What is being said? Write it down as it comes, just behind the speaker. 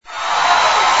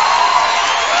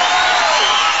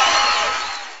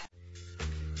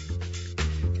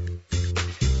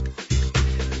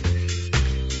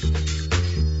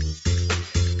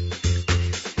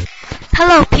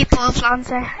Los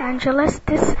Angeles.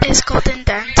 This is Golden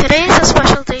Dan. Today is a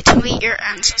special day to meet your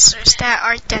ancestors that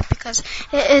are dead because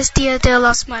it is Dia de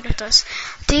los Muertos.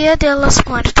 Dia de los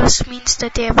Muertos means the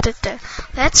Day of the Dead.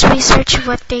 Let's research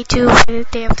what they do for the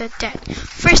Day of the Dead.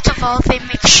 First of all, they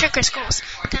make sugar skulls.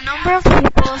 The number of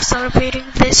people celebrating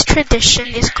this tradition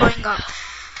is going up.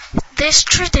 This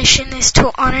tradition is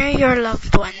to honor your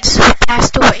loved ones who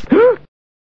passed away.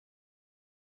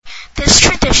 This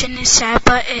tradition is sad,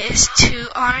 but it is to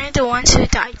honor the ones who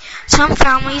died. Some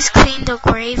families clean the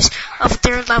graves of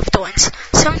their loved ones.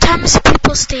 Sometimes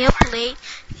people stay up late.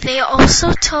 They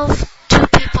also tell to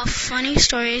people funny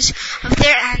stories of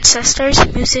their ancestors.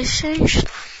 Musicians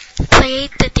play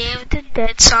the Day of the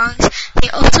Dead songs. They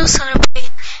also celebrate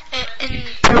it in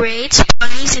parades,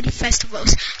 parties, and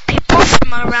festivals. People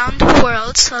from around the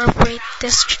world celebrate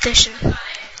this tradition.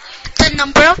 The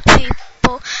number of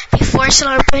people before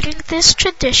celebrating this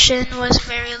tradition was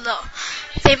very low.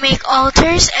 They make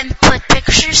altars and put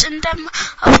pictures in them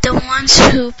of the ones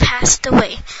who passed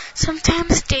away.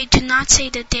 Sometimes they do not say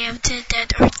the Day of the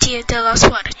Dead or Dia de los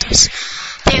Muertos.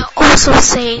 They also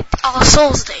say All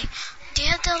Souls Day.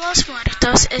 Dia de los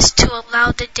Muertos is to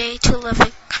allow the dead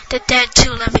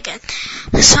to live again.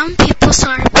 Some people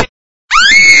celebrate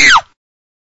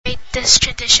this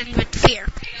tradition with fear.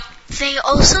 They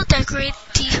also decorate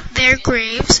their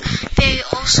graves. They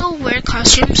also wear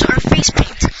costumes or face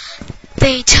paint.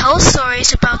 They tell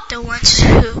stories about the ones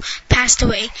who passed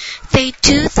away. They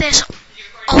do this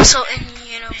also in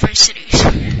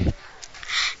universities.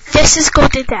 This is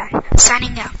Golden Dan,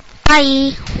 signing out.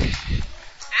 Bye!